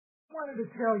wanted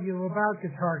to tell you about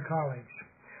Guitar College.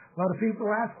 A lot of people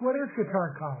ask, what is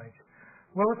Guitar College?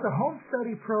 Well, it's a home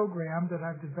study program that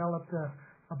I've developed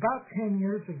about 10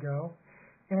 years ago,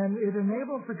 and it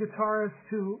enables the guitarists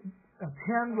to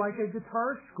attend like a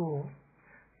guitar school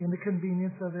in the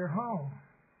convenience of their home.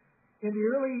 In the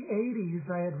early 80s,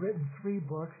 I had written 3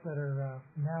 books that are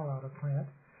now out of print.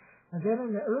 And then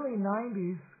in the early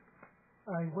 90s,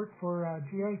 I worked for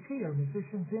GIT, or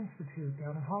Musicians Institute,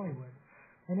 down in Hollywood.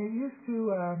 And it used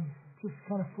to just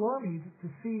kind of floor me to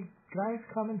see guys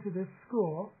come into this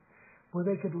school where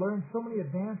they could learn so many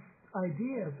advanced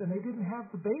ideas, and they didn't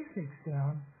have the basics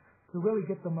down to really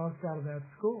get the most out of that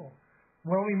school.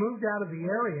 When we moved out of the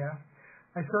area,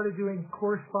 I started doing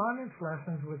correspondence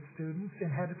lessons with students and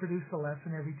had to produce a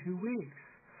lesson every 2 weeks.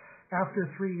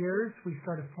 After 3 years, we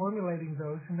started formulating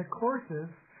those into courses,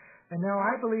 and now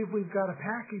I believe we've got a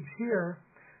package here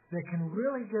that can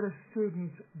really get a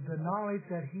student the knowledge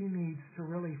that he needs to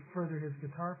really further his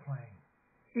guitar playing.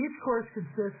 Each course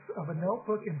consists of a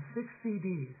notebook and 6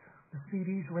 CDs. The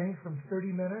CDs range from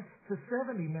 30 minutes to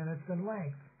 70 minutes in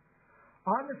length.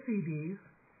 On the CDs,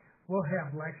 we'll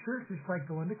have lectures, just like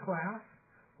going to class.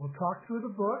 We'll talk through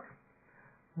the book.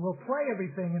 We'll play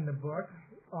everything in the book,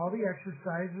 all the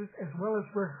exercises, as well as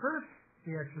rehearse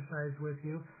the exercise with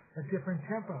you at different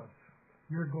tempos.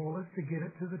 Your goal is to get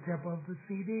it to the tempo of the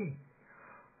CD.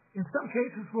 In some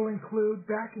cases, we'll include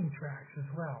backing tracks as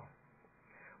well.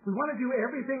 We want to do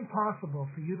everything possible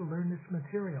for you to learn this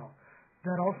material.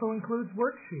 That also includes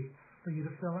worksheets for you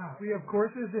to fill out. We have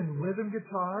courses in rhythm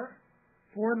guitar,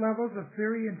 4 levels of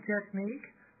theory and technique.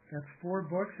 That's 4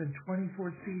 books and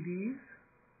 24 CDs.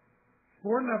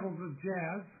 4 levels of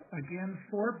jazz. Again,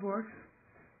 4 books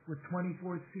with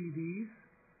 24 CDs.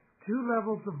 2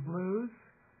 levels of blues,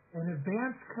 an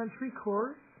advanced country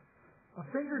course, a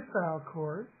fingerstyle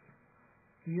course,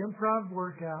 the improv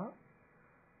workout,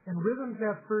 and Rhythms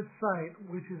at First Sight,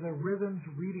 which is a rhythms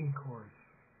reading course.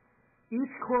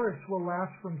 Each course will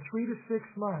last from 3 to 6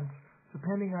 months,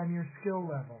 depending on your skill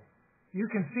level. You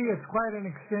can see it's quite an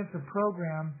extensive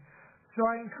program, so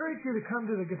I encourage you to come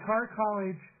to the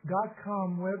guitarcollege.com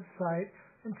website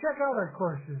and check out our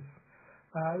courses.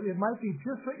 It might be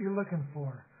just what you're looking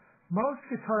for. Most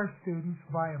guitar students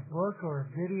buy a book or a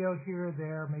video here or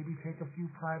there, maybe take a few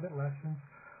private lessons,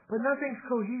 but nothing's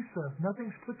cohesive.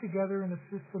 Nothing's put together in a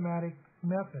systematic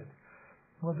method.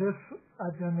 Well,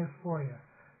 I've done this for you.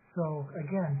 So,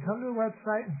 again, come to the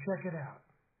website and check it out.